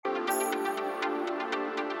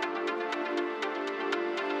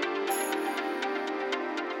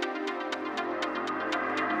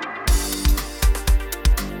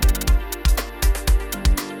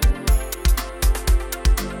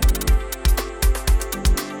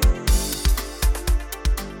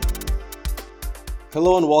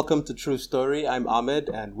Hello and welcome to True Story. I'm Ahmed,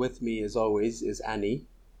 and with me, as always, is Annie.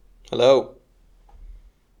 Hello.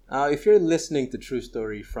 If you're listening to True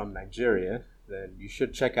Story from Nigeria, then you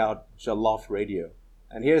should check out Jollof Radio.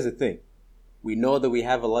 And here's the thing. We know that we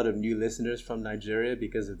have a lot of new listeners from Nigeria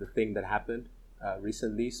because of the thing that happened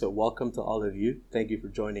recently. So welcome to all of you. Thank you for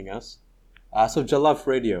joining us. So Jollof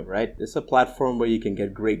Radio, right? It's a platform where you can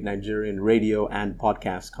get great Nigerian radio and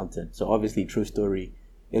podcast content. So obviously True Story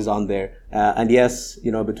is on there. And yes,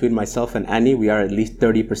 between myself and Annie, we are at least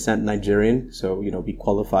 30% Nigerian. So, we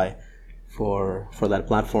qualify for that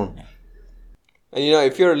platform. And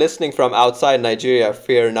if you're listening from outside Nigeria,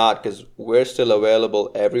 fear not, because we're still available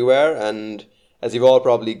everywhere. And as you've all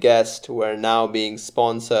probably guessed, we're now being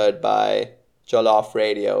sponsored by Jollof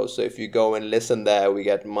Radio. So if you go and listen there, we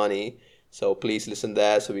get money. So please listen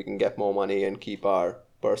there so we can get more money and keep our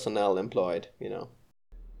personnel employed,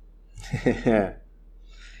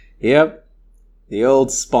 Yep, the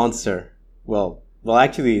old sponsor. Well,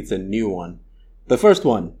 actually, it's a new one. The first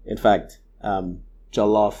one, in fact,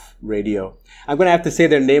 Jollof Radio. I'm gonna have to say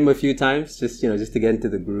their name a few times, just to get into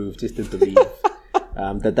the groove, just to believe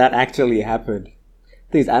that actually happened.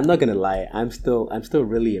 Things I'm not gonna lie, I'm still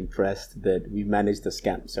really impressed that we managed to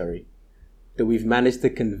scam. That we've managed to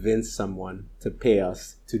convince someone to pay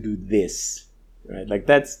us to do this, right? Like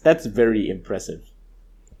that's very impressive.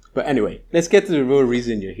 But anyway, let's get to the real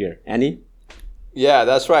reason you're here. Annie? Yeah,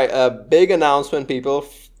 that's right. A big announcement, people.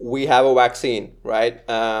 We have a vaccine, right,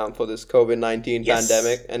 for this COVID-19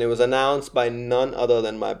 pandemic. And it was announced by none other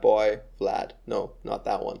than my boy, Vlad. No, not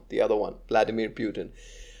that one. The other one, Vladimir Putin.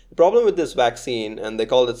 The problem with this vaccine, and they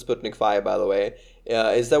called it Sputnik 5, by the way,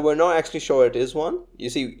 is that we're not actually sure it is one. You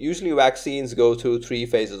see, usually vaccines go through 3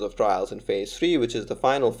 phases of trials. In phase 3, which is the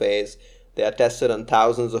final phase, they are tested on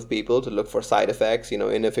thousands of people to look for side effects,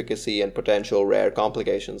 inefficacy and potential rare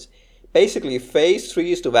complications. Basically, phase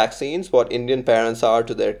 3 is to vaccines what Indian parents are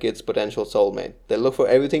to their kids' potential soulmate. They look for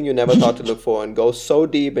everything you never thought to look for and go so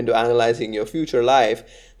deep into analyzing your future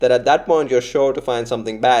life that at that point you're sure to find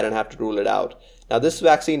something bad and have to rule it out. Now, this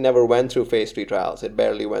vaccine never went through phase 3 trials. It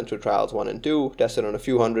barely went through trials 1 and 2, tested on a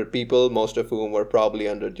few hundred people, most of whom were probably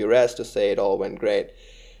under duress to say it all went great.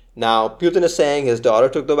 Now, Putin is saying his daughter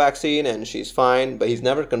took the vaccine and she's fine, but he's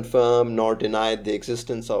never confirmed nor denied the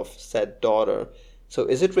existence of said daughter. So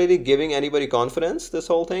is it really giving anybody confidence, this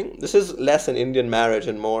whole thing? This is less an Indian marriage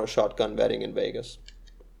and more shotgun wedding in Vegas.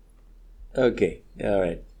 Okay, all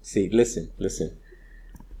right. See, listen.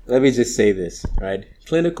 Let me just say this, right?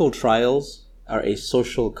 Clinical trials are a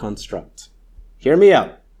social construct. Hear me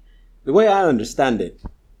out. The way I understand it,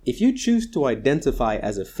 if you choose to identify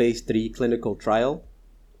as a phase 3 clinical trial,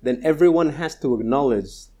 then everyone has to acknowledge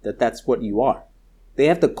that that's what you are. They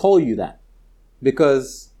have to call you that.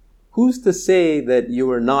 Because who's to say that you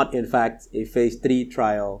are not, in fact, a phase 3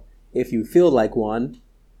 trial if you feel like one,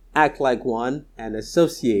 act like one, and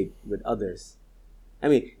associate with others? I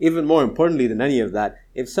mean, even more importantly than any of that,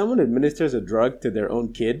 if someone administers a drug to their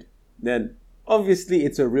own kid, then obviously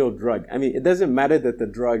it's a real drug. I mean, it doesn't matter that the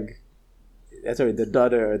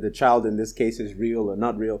daughter or the child in this case is real or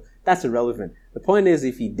not real. That's irrelevant. The point is,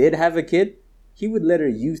 if he did have a kid, he would let her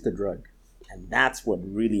use the drug. And that's what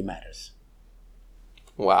really matters.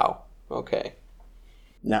 Wow. Okay.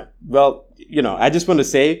 Now, well, I just want to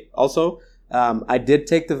say also, I did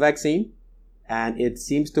take the vaccine and it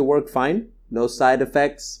seems to work fine. No side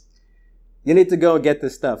effects. You need to go and get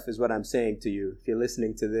this stuff is what I'm saying to you if you're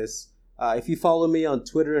listening to this. If you follow me on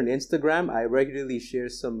Twitter and Instagram, I regularly share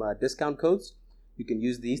some discount codes. You can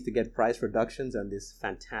use these to get price reductions on this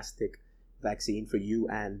fantastic vaccine for you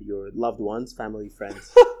and your loved ones, family,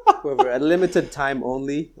 friends, whoever. At limited time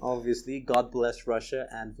only, obviously. God bless Russia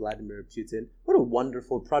and Vladimir Putin. What a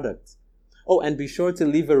wonderful product. Oh, and be sure to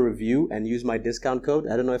leave a review and use my discount code.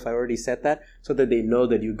 I don't know if I already said that, so that they know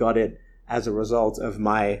that you got it as a result of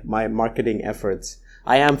my marketing efforts.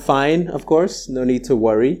 I am fine, of course. No need to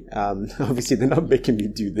worry. Obviously, they're not making me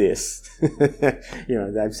do this.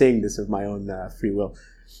 I'm saying this of my own free will.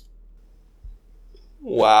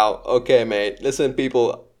 Wow. Okay, mate. Listen,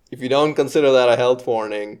 people, if you don't consider that a health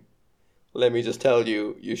warning, let me just tell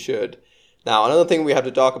you, you should. Now, another thing we have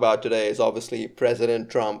to talk about today is obviously President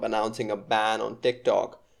Trump announcing a ban on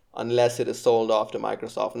TikTok unless it is sold off to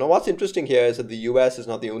Microsoft. Now, what's interesting here is that the US is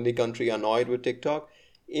not the only country annoyed with TikTok.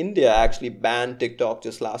 India actually banned TikTok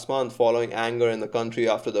just last month following anger in the country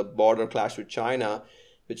after the border clash with China,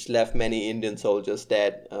 which left many Indian soldiers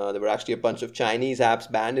dead. There were actually a bunch of Chinese apps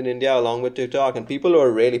banned in India along with TikTok, and people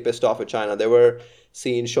were really pissed off at China. They were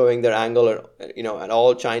seen showing their anger, at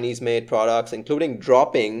all Chinese-made products, including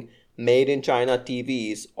dropping made in China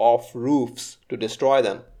TVs off roofs to destroy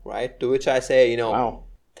them, right? To which I say, Wow.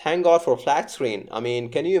 thank God for flat screen. I mean,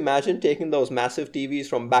 can you imagine taking those massive TVs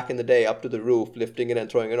from back in the day up to the roof, lifting it and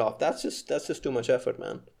throwing it off? That's just too much effort,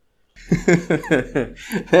 man.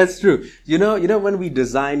 That's true. When we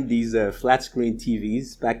designed these flat screen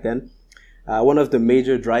TVs back then, one of the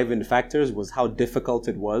major driving factors was how difficult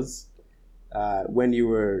it was when you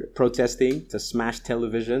were protesting to smash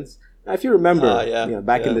televisions. Now, if you remember,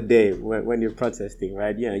 back in the day when you're protesting,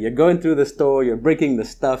 right? You're going through the store, you're breaking the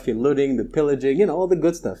stuff, you're looting, the pillaging, all the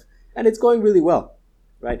good stuff, and it's going really well,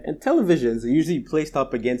 right? And televisions are usually placed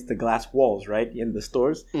up against the glass walls, right, in the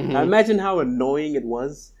stores. Mm-hmm. Now, imagine how annoying it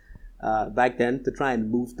was back then to try and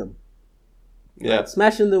move them. Yeah, right?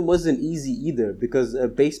 Smashing them wasn't easy either because a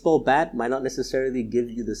baseball bat might not necessarily give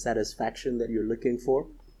you the satisfaction that you're looking for.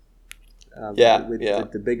 With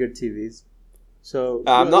the bigger TVs. So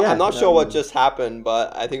I'm not sure what just happened,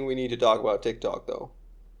 but I think we need to talk about TikTok though.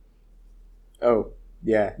 Oh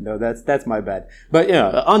yeah, no, that's my bad. But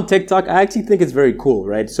on TikTok, I actually think it's very cool,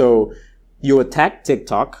 right? So you attack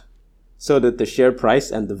TikTok so that the share price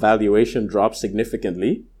and the valuation drop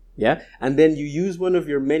significantly, yeah, and then you use one of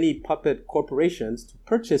your many puppet corporations to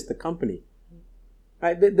purchase the company.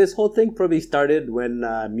 Right, this whole thing probably started when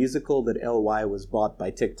Musical.ly was bought by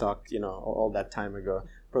TikTok, all that time ago.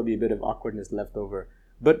 Probably a bit of awkwardness left over.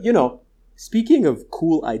 But, speaking of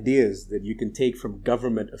cool ideas that you can take from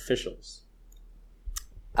government officials,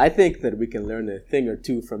 I think that we can learn a thing or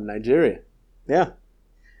two from Nigeria. Yeah.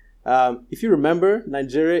 If you remember,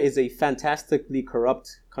 Nigeria is a fantastically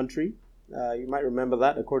corrupt country. You might remember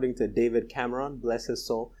that, according to David Cameron, bless his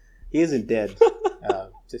soul. He isn't dead,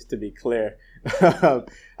 just to be clear.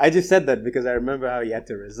 I just said that because I remember how he had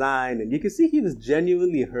to resign, and you can see he was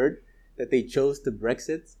genuinely hurt that they chose to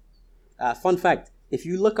Brexit. Fun fact, if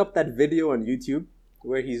you look up that video on YouTube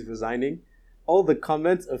where he's resigning, all the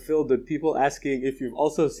comments are filled with people asking if you've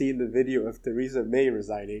also seen the video of Theresa May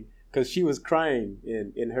resigning, because she was crying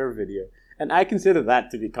in her video. And I consider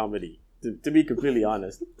that to be comedy, to be completely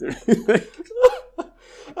honest.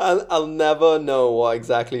 I'll never know what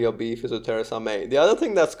exactly your beef is with Theresa May. The other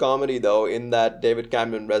thing that's comedy, though, in that David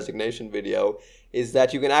Cameron resignation video is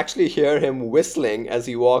that you can actually hear him whistling as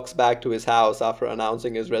he walks back to his house after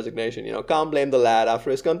announcing his resignation. Can't blame the lad. After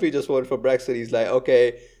his country just voted for Brexit, he's like,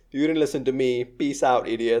 okay, you didn't listen to me. Peace out,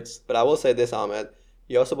 idiots. But I will say this, Ahmed.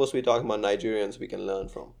 You're supposed to be talking about Nigerians we can learn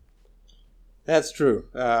from. That's true.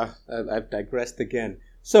 I've digressed again.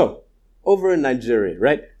 So, over in Nigeria,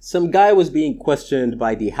 right? Some guy was being questioned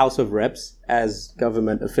by the House of Reps, as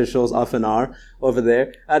government officials often are over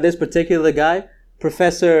there. This particular guy,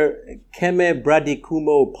 Professor Keme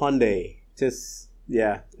Bradikumo Ponde. It's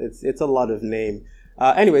a lot of name.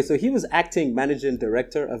 Anyway, so he was acting managing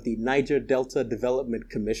director of the Niger Delta Development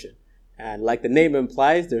Commission. And like the name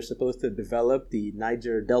implies, they're supposed to develop the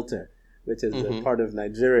Niger Delta, which is a part of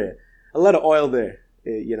Nigeria. A lot of oil there.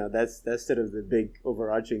 That's sort of the big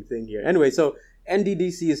overarching thing here. Anyway, so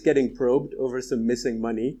NDDC is getting probed over some missing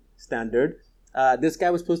money standard. This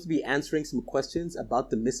guy was supposed to be answering some questions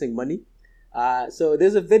about the missing money. So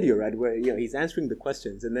there's a video, right, where he's answering the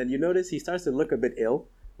questions, and then you notice he starts to look a bit ill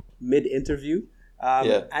mid-interview.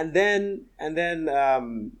 And then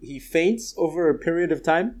he faints over a period of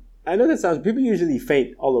time. I know that sounds, people usually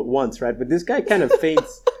faint all at once, right? But this guy kind of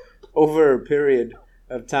faints over a period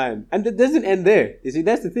of time. And it doesn't end there. You see,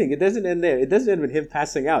 that's the thing. It doesn't end there. It doesn't end with him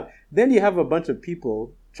passing out. Then you have a bunch of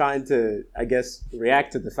people trying to, I guess,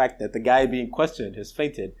 react to the fact that the guy being questioned has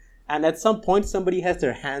fainted. And at some point, somebody has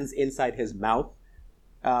their hands inside his mouth.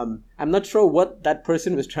 I'm not sure what that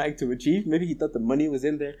person was trying to achieve. Maybe he thought the money was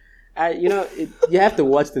in there. You have to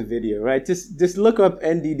watch the video, right? Just look up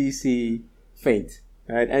NDDC faint,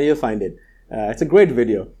 right? And you'll find it. It's a great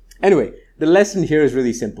video. Anyway, the lesson here is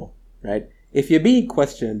really simple, right? If you're being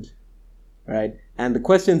questioned, right, and the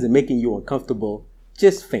questions are making you uncomfortable,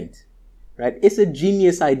 just faint, right? It's a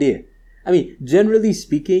genius idea. I mean, generally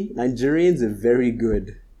speaking, Nigerians are very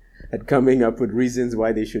good at coming up with reasons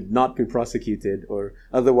why they should not be prosecuted or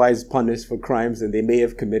otherwise punished for crimes that they may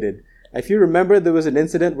have committed. If you remember, there was an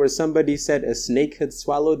incident where somebody said a snake had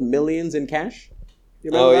swallowed millions in cash.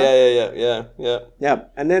 You remember that? Yeah.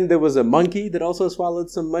 And then there was a monkey that also swallowed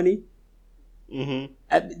some money.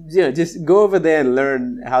 Just go over there and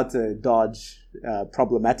learn how to dodge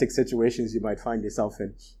problematic situations you might find yourself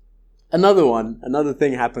in. Another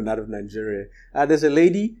thing happened out of Nigeria. There's a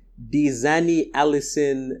lady, Dizani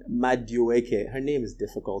Alison Madueke. Her name is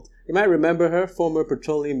difficult. You might remember her, former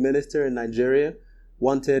petroleum minister in Nigeria,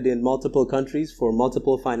 wanted in multiple countries for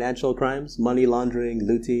multiple financial crimes, money laundering,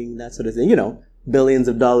 looting, that sort of thing. Billions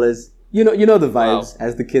of dollars. You know the vibes, Wow.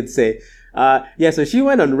 as the kids say. So she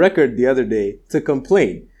went on record the other day to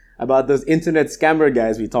complain about those internet scammer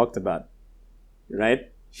guys we talked about,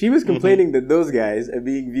 right? She was complaining that those guys are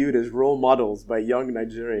being viewed as role models by young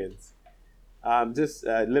Nigerians. Just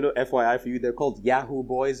a little FYI for you, they're called Yahoo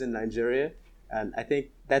Boys in Nigeria. And I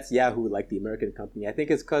think that's Yahoo, like the American company. I think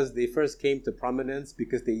it's because they first came to prominence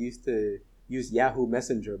because they used to use Yahoo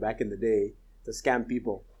Messenger back in the day to scam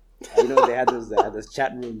people. They had those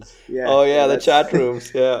chat rooms. Yeah. Oh yeah, so the that's- chat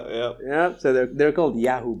rooms. Yeah, yeah. Yeah. So they're called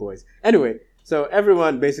Yahoo Boys. Anyway, so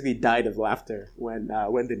everyone basically died of laughter when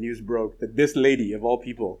the news broke that this lady of all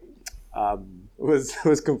people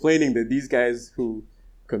was complaining that these guys who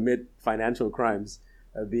commit financial crimes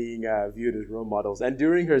are being viewed as role models. And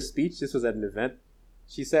during her speech, this was at an event,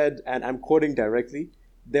 she said, and I'm quoting directly,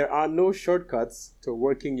 "There are no shortcuts to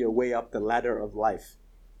working your way up the ladder of life."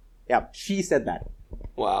 Yeah, she said that.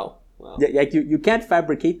 Wow. Wow. Yeah, like you can't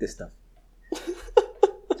fabricate this stuff.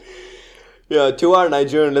 Yeah, to our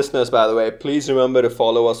Nigerian listeners, by the way, please remember to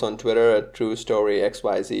follow us on Twitter at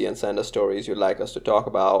TrueStoryXYZ and send us stories you'd like us to talk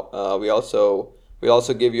about. We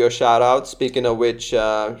also give you a shout out. Speaking of which,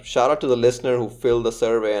 shout out to the listener who filled the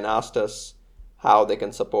survey and asked us how they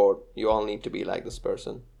can support. You all need to be like this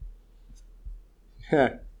person.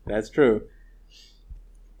 That's true.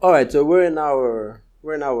 All right, so we're in our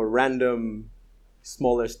random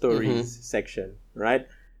smaller stories section, right?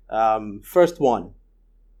 First one,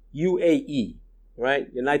 UAE, right?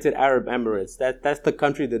 United Arab Emirates. That's the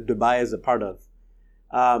country that Dubai is a part of.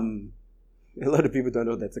 A lot of people don't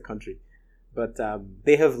know that's a country, but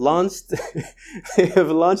they have launched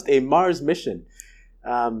a Mars mission,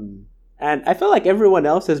 and I feel like everyone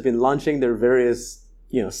else has been launching their various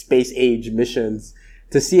space age missions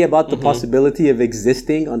to see about the possibility of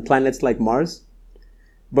existing on planets like Mars.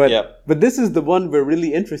 But this is the one we're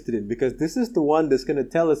really interested in because this is the one that's going to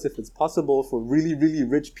tell us if it's possible for really, really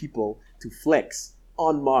rich people to flex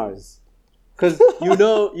on Mars. Because you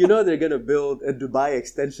know they're going to build a Dubai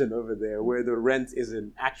extension over there where the rent is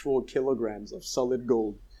in actual kilograms of solid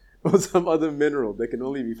gold or some other mineral that can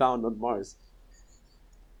only be found on Mars.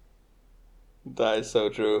 That is so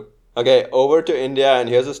true. Okay, over to India, and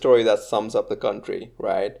here's a story that sums up the country,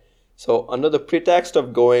 right? So, under the pretext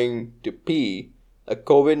of going to pee, a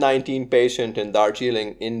COVID-19 patient in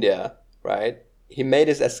Darjeeling, India, right? He made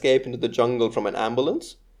his escape into the jungle from an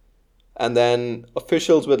ambulance. And then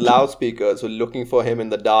officials with loudspeakers were looking for him in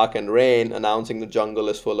the dark and rain, announcing the jungle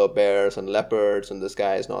is full of bears and leopards and this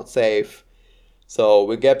guy is not safe. So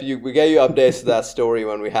we get you updates to that story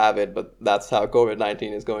when we have it, but that's how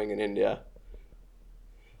COVID-19 is going in India.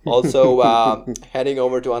 Also, heading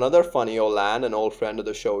over to another funny old land, an old friend of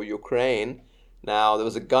the show, Ukraine. Now, there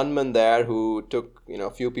was a gunman there who took, a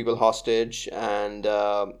few people hostage, and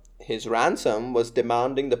his ransom was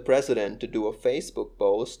demanding the president to do a Facebook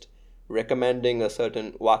post recommending a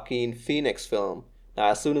certain Joaquin Phoenix film. Now,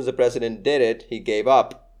 as soon as the president did it, he gave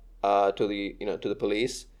up to the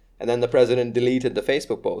police, and then the president deleted the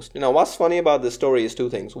Facebook post. What's funny about this story is two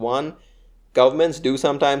things. One, governments do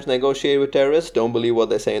sometimes negotiate with terrorists. Don't believe what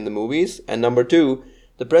they say in the movies. And number two,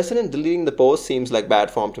 the president deleting the post seems like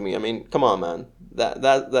bad form to me. I mean, come on, man.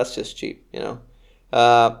 That's just cheap, and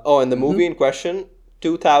the movie in question,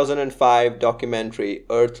 2005 documentary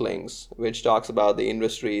Earthlings, which talks about the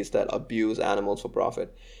industries that abuse animals for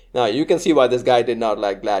profit. Now, you can see why this guy did not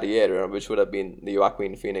like Gladiator, which would have been the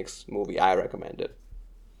Joaquin Phoenix movie I recommended.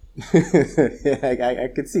 I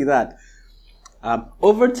could see that.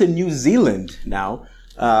 Over to New Zealand now.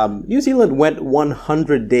 New Zealand went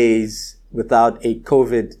 100 days without a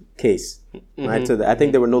COVID case, right? So I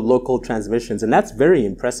think there were no local transmissions, and that's very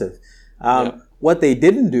impressive. What they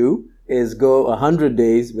didn't do is go 100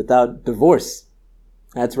 days without divorce.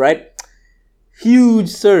 That's right. Huge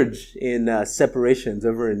surge in separations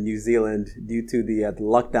over in New Zealand due to the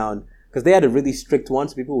lockdown, because they had a really strict one,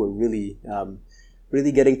 so people were really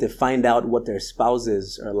getting to find out what their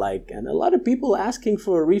spouses are like, and a lot of people asking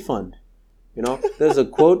for a refund. There's a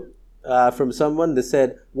quote from someone that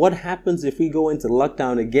said, "What happens if we go into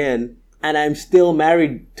lockdown again and I'm still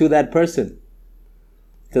married to that person?"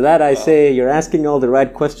 To that I say, you're asking all the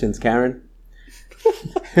right questions, Karen.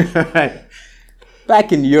 Right.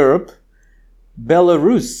 Back in Europe,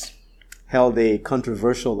 Belarus held a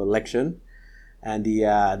controversial election, and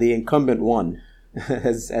the incumbent won,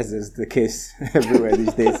 as is the case everywhere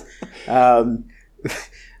these days.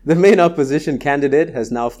 The main opposition candidate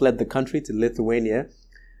has now fled the country to Lithuania.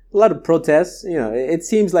 A lot of protests. It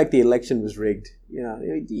seems like the election was rigged.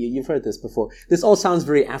 You've heard this before. This all sounds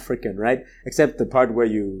very African, right? Except the part where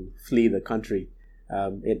you flee the country.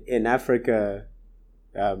 In Africa,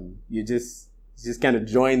 you just You just kind of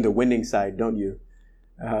join the winning side, don't you?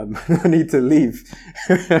 No need to leave.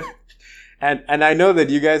 And I know that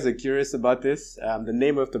you guys are curious about this. The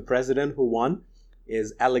name of the president who won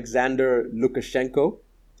is Alexander Lukashenko.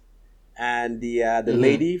 And the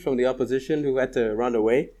lady from the opposition who had to run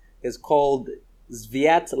away is called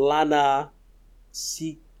Sviatlana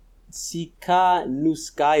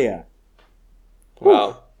Tsikhanouskaya.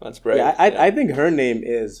 Wow, that's brave. Yeah, I think her name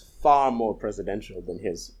is far more presidential than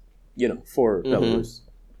his, for Belarus.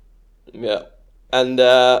 Yeah. And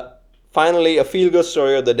finally, a feel-good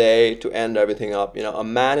story of the day to end everything up. A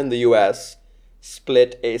man in the U.S.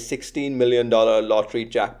 split a $16 million lottery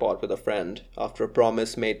jackpot with a friend after a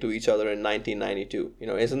promise made to each other in 1992.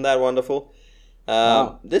 Isn't that wonderful?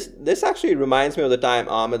 Wow. This actually reminds me of the time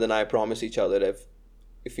Ahmed and I promised each other that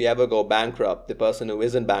if we ever go bankrupt, the person who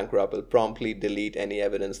isn't bankrupt will promptly delete any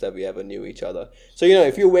evidence that we ever knew each other. So,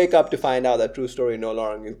 if you wake up to find out that true story no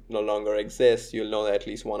longer exists, you'll know that at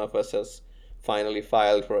least one of us has finally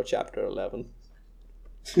filed for a Chapter 11.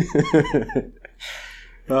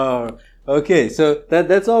 Okay, so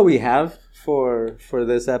that's all we have for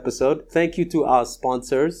this episode. Thank you to our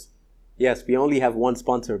sponsors. Yes, we only have one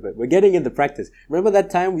sponsor, but we're getting into practice. Remember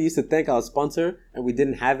that time we used to thank our sponsor and we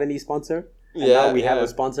didn't have any sponsor? And now we have a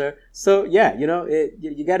sponsor. So yeah, you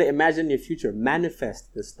got to imagine your future,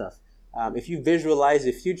 manifest this stuff. If you visualize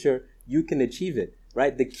your future, you can achieve it,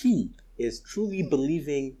 right? The key is truly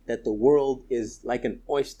believing that the world is like an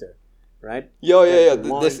oyster, right?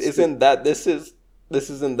 This isn't that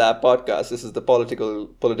podcast. This is the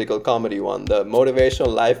political comedy one. The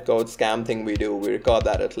motivational life coach scam thing we do. We record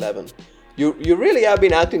that at 11. You really have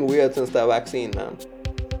been acting weird since the vaccine, man.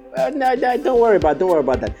 No, don't worry about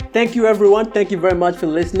that. Thank you, everyone. Thank you very much for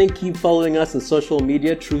listening. Keep following us on social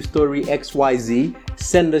media, True Story XYZ.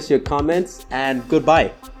 Send us your comments, and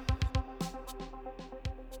goodbye.